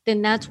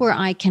 then that's where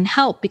I can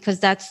help, because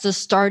that's the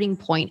starting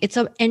point. It's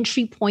an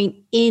entry point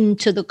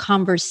into the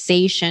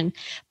conversation,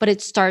 but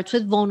it starts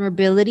with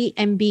vulnerability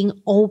and being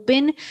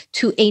open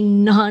to a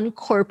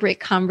non-corporate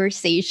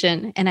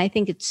conversation. And I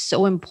think it's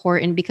so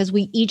important because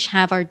we each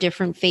have our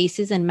different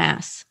faces and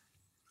masks.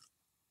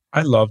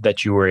 I love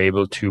that you were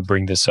able to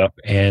bring this up.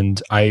 And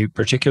I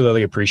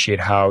particularly appreciate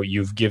how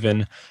you've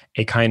given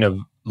a kind of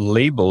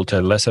label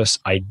to let us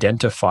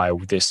identify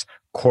this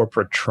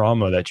corporate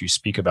trauma that you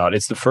speak about.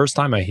 It's the first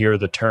time I hear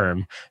the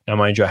term. Now,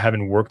 mind you, I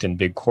haven't worked in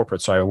big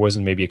corporate, so I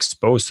wasn't maybe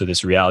exposed to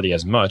this reality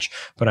as much,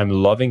 but I'm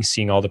loving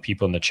seeing all the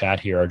people in the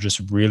chat here are just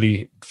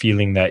really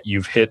feeling that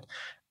you've hit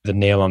the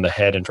nail on the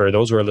head. And for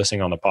those who are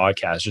listening on the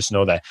podcast, just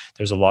know that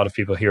there's a lot of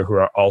people here who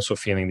are also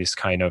feeling this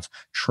kind of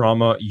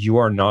trauma. You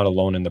are not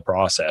alone in the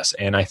process.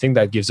 And I think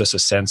that gives us a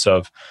sense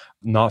of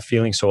not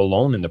feeling so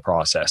alone in the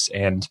process.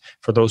 And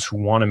for those who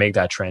want to make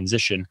that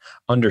transition,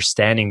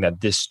 understanding that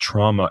this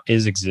trauma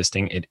is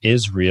existing, it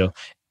is real,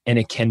 and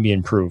it can be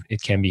improved,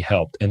 it can be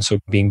helped. And so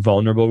being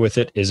vulnerable with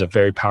it is a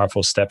very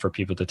powerful step for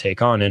people to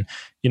take on. And,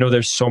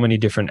 there's so many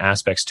different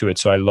aspects to it.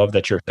 So I love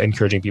that you're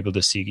encouraging people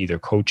to seek either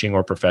coaching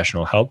or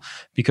professional help,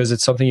 because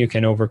it's something you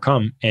can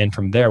overcome. And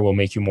from there will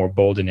make you more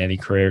bold in any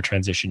career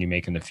transition you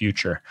make in the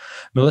future.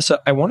 Melissa,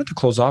 I wanted to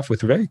close off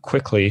with very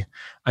quickly,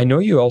 I know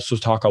you also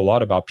talk a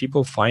lot about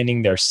people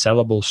finding their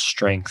sellable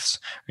strengths,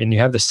 and you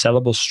have the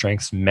sellable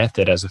strengths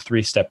method as a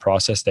 3-step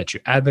process that you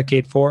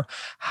advocate for.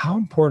 How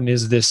important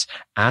is this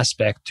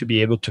aspect to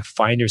be able to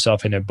find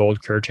yourself in a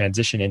bold career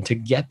transition and to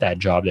get that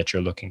job that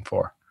you're looking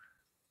for?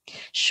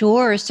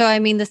 Sure. So,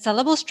 the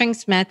sellable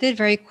strengths method,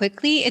 very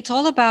quickly, it's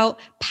all about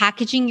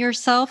packaging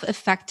yourself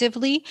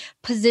effectively,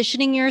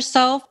 positioning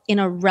yourself in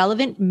a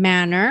relevant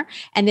manner,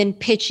 and then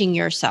pitching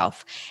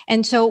yourself.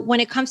 And so when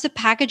it comes to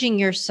packaging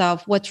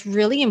yourself, what's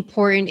really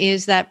important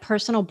is that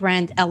personal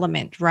brand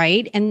element,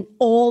 right? And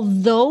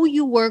although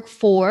you work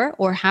for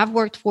or have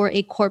worked for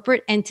a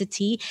corporate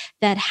entity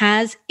that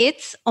has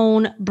its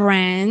own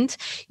brand,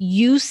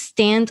 you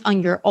stand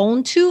on your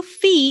own 2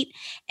 feet.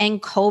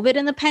 And COVID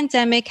and the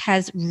pandemic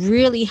has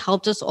really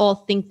helped us all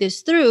think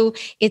this through.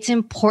 It's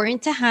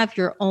important to have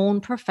your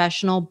own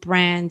professional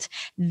brand.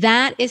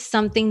 That is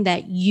something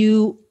that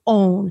you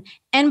own.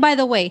 And by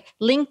the way,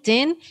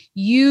 LinkedIn,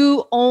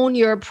 you own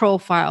your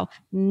profile,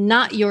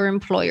 not your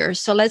employer.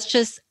 So let's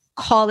just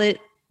call it,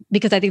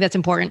 because I think that's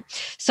important.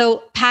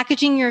 So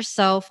packaging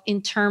yourself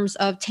in terms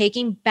of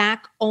taking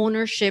back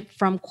ownership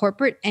from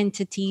corporate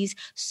entities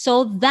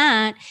so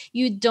that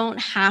you don't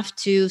have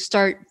to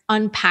start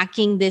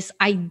unpacking this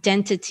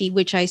identity,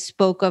 which I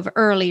spoke of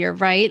earlier,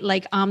 right?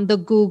 Like I'm the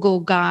Google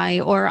guy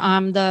or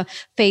I'm the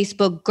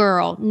Facebook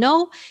girl.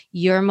 No,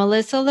 you're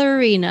Melissa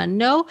Llarena.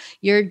 No,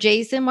 you're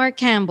Jason Mark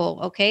Campbell.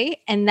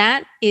 Okay. And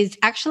that is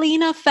actually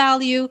enough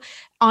value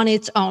on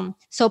its own.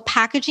 So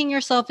packaging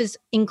yourself is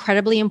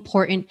incredibly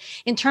important.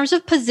 In terms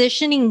of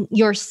positioning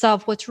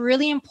yourself, what's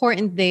really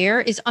important there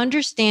is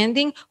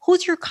understanding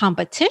who's your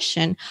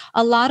competition.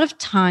 A lot of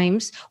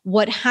times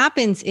what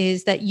happens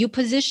is that you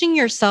position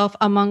yourself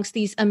amongst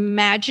these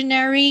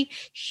imaginary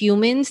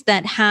humans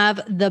that have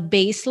the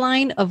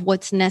baseline of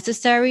what's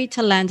necessary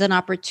to land an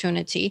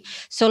opportunity.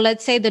 So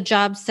let's say the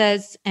job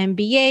says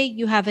MBA,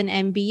 you have an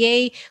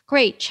MBA,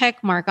 great,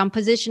 check mark, I'm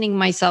positioning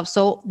myself.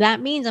 So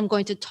that means I'm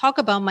going to talk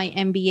about my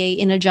MBA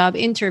in a job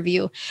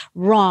interview.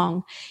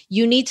 Wrong.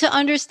 You need to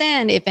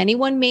understand if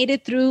anyone made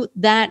it through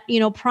that,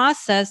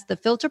 process, the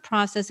filter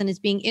process, and is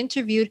being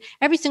interviewed,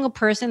 every single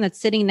person that's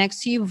sitting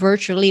next to you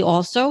virtually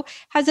also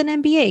has an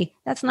MBA.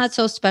 That's not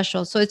so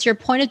special. So it's your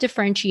point of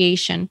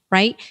differentiation,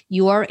 right?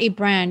 You are a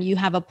brand. You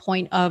have a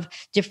point of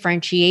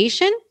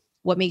differentiation.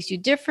 What makes you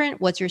different?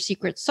 What's your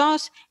secret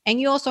sauce? And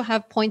you also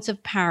have points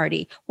of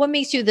parity. What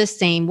makes you the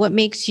same? What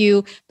makes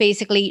you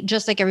basically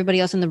just like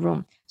everybody else in the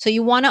room? So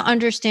you want to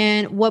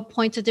understand what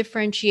points of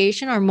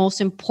differentiation are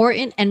most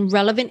important and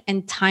relevant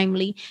and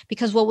timely,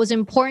 because what was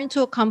important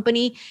to a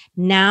company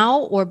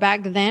now or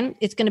back then,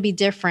 it's going to be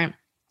different.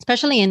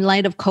 Especially in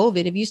light of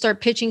COVID, if you start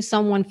pitching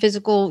someone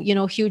physical,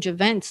 huge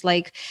events,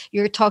 like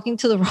you're talking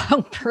to the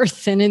wrong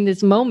person in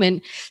this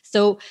moment.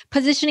 So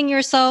positioning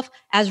yourself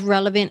as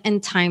relevant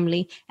and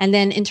timely. And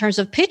then in terms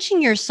of pitching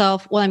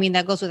yourself,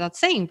 that goes without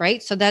saying,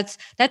 right? So that's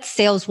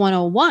sales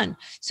 101.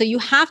 So you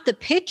have to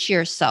pitch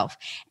yourself.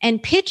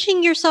 And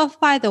pitching yourself,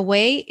 by the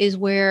way, is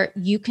where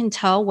you can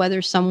tell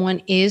whether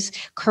someone is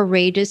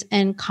courageous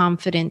and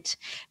confident,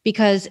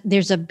 because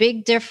there's a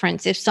big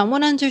difference. If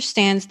someone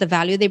understands the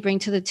value they bring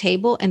to the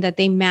table and that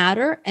they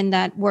matter and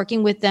that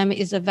working with them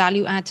is a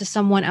value add to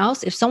someone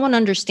else, if someone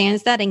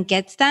understands that and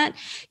gets that,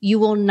 you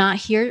will not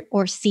hear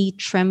or see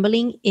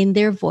trembling in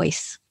their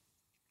voice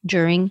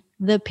during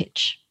the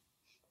pitch.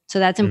 So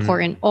that's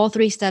important. All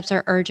 3 steps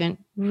are urgent,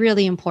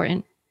 really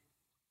important.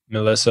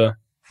 Melissa,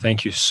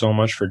 thank you so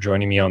much for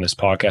joining me on this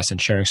podcast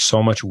and sharing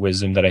so much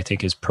wisdom that I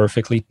think is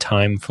perfectly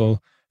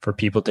timeful for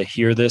people to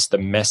hear this. The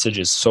message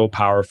is so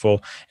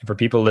powerful. And for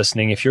people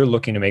listening, if you're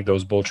looking to make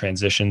those bold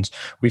transitions,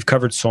 we've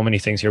covered so many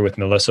things here with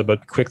Melissa,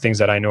 but quick things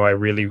that I know I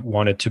really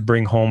wanted to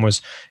bring home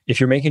was if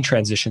you're making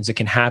transitions, it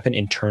can happen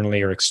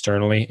internally or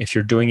externally. If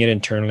you're doing it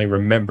internally,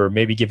 remember,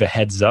 maybe give a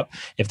heads up.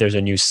 If there's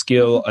a new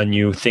skill, a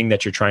new thing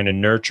that you're trying to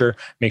nurture,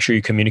 make sure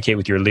you communicate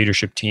with your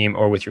leadership team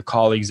or with your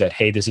colleagues that,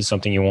 hey, this is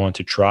something you want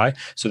to try,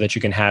 so that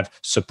you can have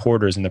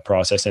supporters in the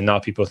process and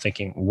not people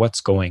thinking,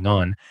 what's going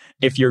on?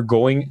 If you're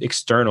going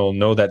external,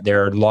 know that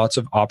there are lots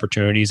of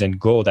opportunities and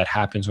goal that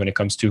happens when it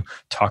comes to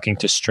talking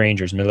to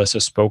strangers. Melissa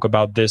spoke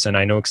about this, and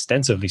I know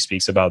extensively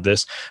speaks about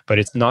this, but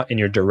it's not in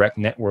your direct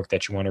network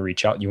that you want to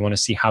reach out. You want to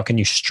see how can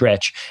you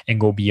stretch and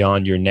go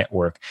beyond your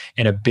network.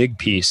 And a big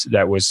piece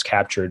that was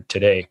captured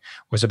today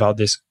was about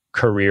this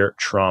career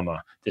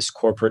trauma, this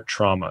corporate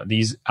trauma,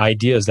 these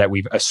ideas that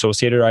we've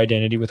associated our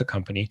identity with a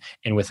company,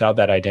 and without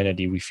that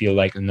identity, we feel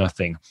like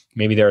nothing.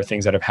 Maybe there are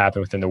things that have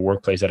happened within the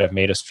workplace that have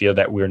made us feel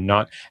that we're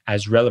not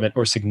as relevant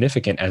or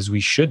significant as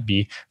we should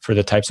be for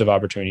the types of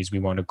opportunities we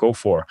want to go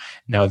for.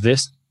 Now,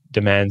 this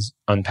demands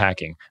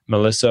unpacking.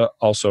 Melissa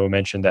also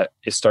mentioned that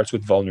it starts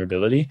with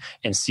vulnerability,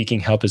 and seeking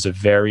help is a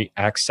very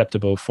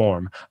acceptable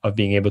form of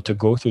being able to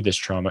go through this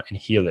trauma and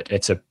heal it.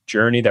 It's a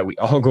journey that we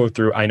all go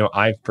through. I know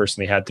I've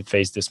personally had to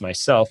face this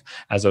myself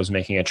as I was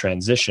making a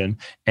transition,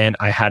 and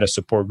I had a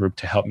support group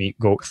to help me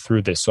go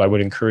through this. So I would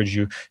encourage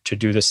you to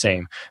do the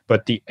same.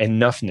 But the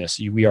enoughness,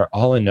 we are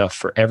all enough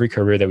for every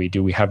career that we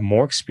do. We have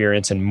more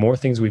experience and more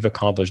things we've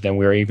accomplished than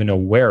we're even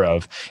aware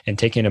of. And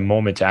taking a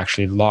moment to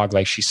actually log,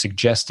 like she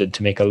suggested,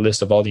 to make a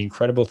list of all the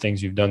incredible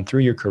things you've done through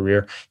your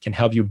career can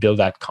help you build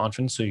that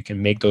confidence so you can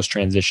make those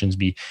transitions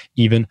be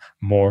even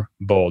more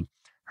bold.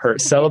 Her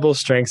sellable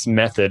strengths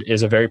method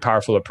is a very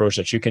powerful approach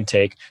that you can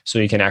take so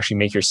you can actually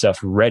make yourself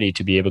ready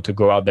to be able to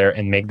go out there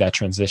and make that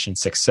transition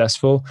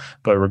successful.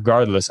 But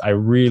regardless, I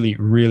really,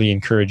 really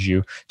encourage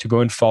you to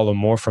go and follow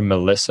more from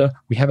Melissa.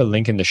 We have a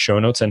link in the show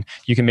notes, and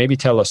you can maybe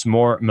tell us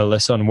more,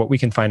 Melissa, on what we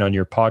can find on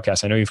your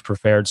podcast. I know you've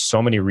prepared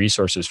so many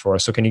resources for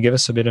us. So can you give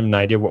us a bit of an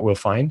idea of what we'll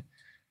find?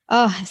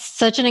 Oh,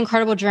 such an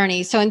incredible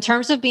journey. So in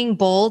terms of being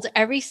bold,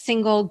 every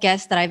single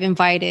guest that I've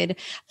invited,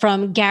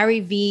 from Gary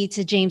Vee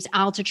to James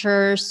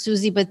Altucher,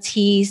 Susie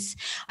Batiste,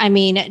 I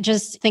mean,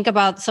 just think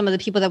about some of the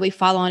people that we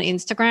follow on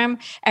Instagram.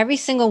 Every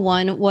single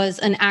one was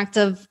an act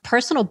of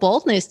personal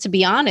boldness, to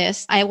be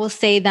honest. I will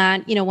say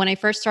that, when I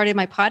first started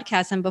my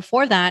podcast and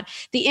before that,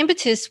 the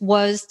impetus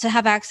was to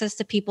have access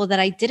to people that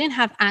I didn't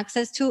have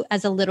access to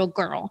as a little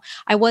girl.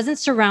 I wasn't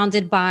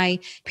surrounded by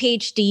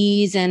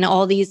PhDs and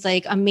all these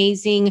like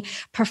amazing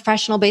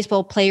professional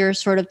baseball player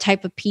sort of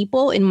type of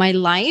people in my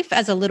life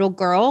as a little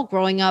girl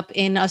growing up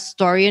in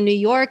Astoria, New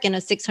York, in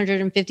a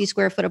 650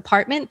 square foot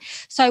apartment.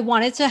 So I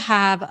wanted to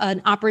have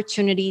an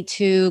opportunity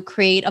to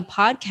create a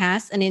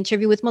podcast, an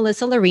interview with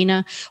Melissa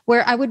Llarena,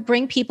 where I would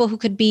bring people who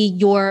could be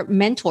your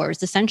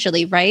mentors,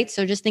 essentially, right?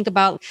 So just think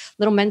about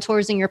little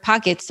mentors in your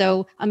pocket.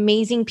 So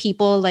amazing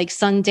people like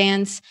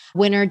Sundance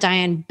winner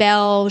Diane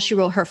Bell. She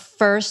wrote her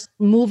first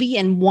movie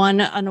and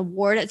won an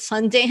award at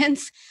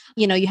Sundance.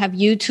 You have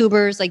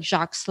YouTubers like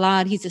Jacques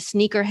Slad. He's a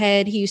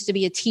sneakerhead. He used to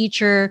be a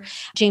teacher.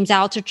 James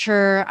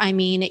Altucher. I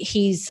mean,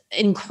 he's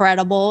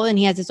incredible. And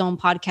he has his own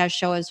podcast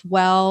show as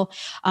well.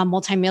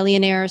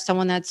 Multimillionaire,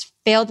 someone that's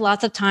failed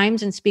lots of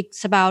times and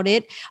speaks about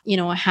it.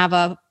 I have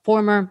a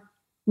former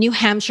New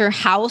Hampshire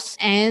House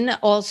and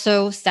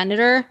also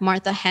Senator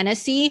Martha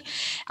Hennessy.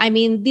 I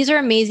mean, these are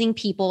amazing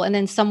people. And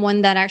then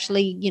someone that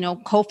actually,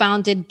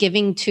 co-founded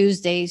Giving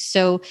Tuesdays.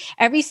 So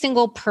every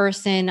single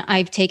person,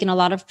 I've taken a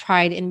lot of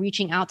pride in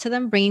reaching out to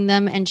them, bringing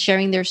them and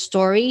sharing their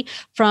story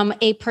from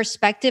a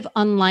perspective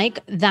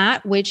unlike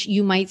that which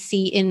you might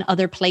see in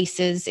other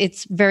places.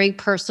 It's very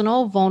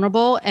personal,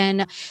 vulnerable,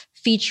 and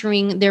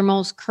featuring their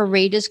most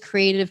courageous,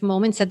 creative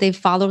moments that they've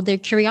followed their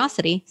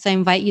curiosity. So I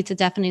invite you to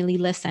definitely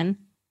listen.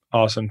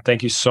 Awesome.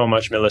 Thank you so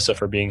much, Melissa,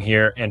 for being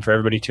here. And for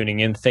everybody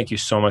tuning in, thank you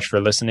so much for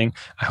listening.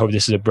 I hope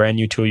this is a brand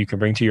new tool you can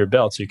bring to your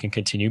belt so you can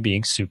continue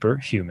being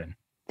superhuman.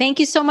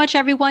 Thank you so much,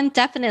 everyone.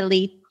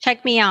 Definitely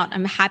check me out.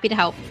 I'm happy to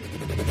help.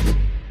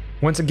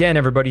 Once again,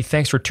 everybody,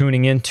 thanks for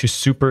tuning in to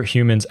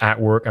Superhumans at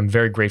Work. I'm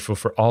very grateful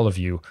for all of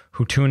you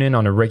who tune in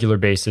on a regular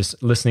basis,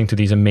 listening to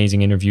these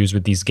amazing interviews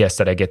with these guests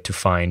that I get to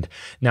find.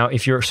 Now,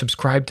 if you're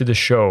subscribed to the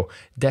show,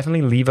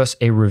 definitely leave us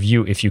a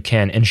review if you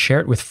can and share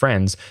it with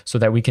friends so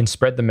that we can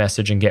spread the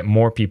message and get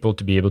more people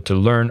to be able to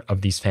learn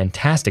of these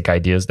fantastic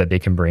ideas that they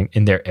can bring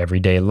in their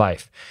everyday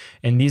life.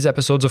 And these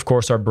episodes, of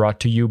course, are brought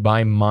to you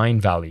by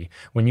Mindvalley.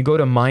 When you go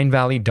to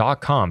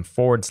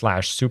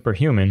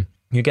mindvalley.com/superhuman,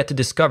 you get to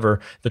discover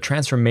the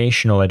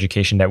transformational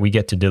education that we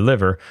get to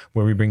deliver,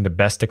 where we bring the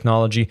best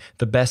technology,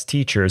 the best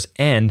teachers,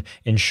 and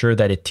ensure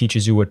that it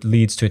teaches you what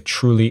leads to a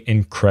truly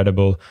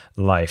incredible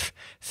life.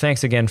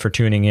 Thanks again for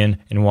tuning in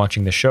and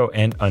watching the show.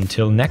 And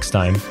until next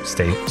time,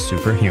 stay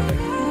superhuman.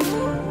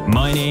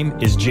 My name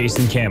is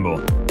Jason Campbell,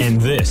 and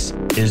this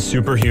is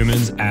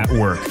Superhumans at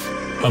Work,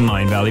 a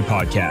Mindvalley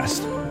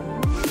podcast.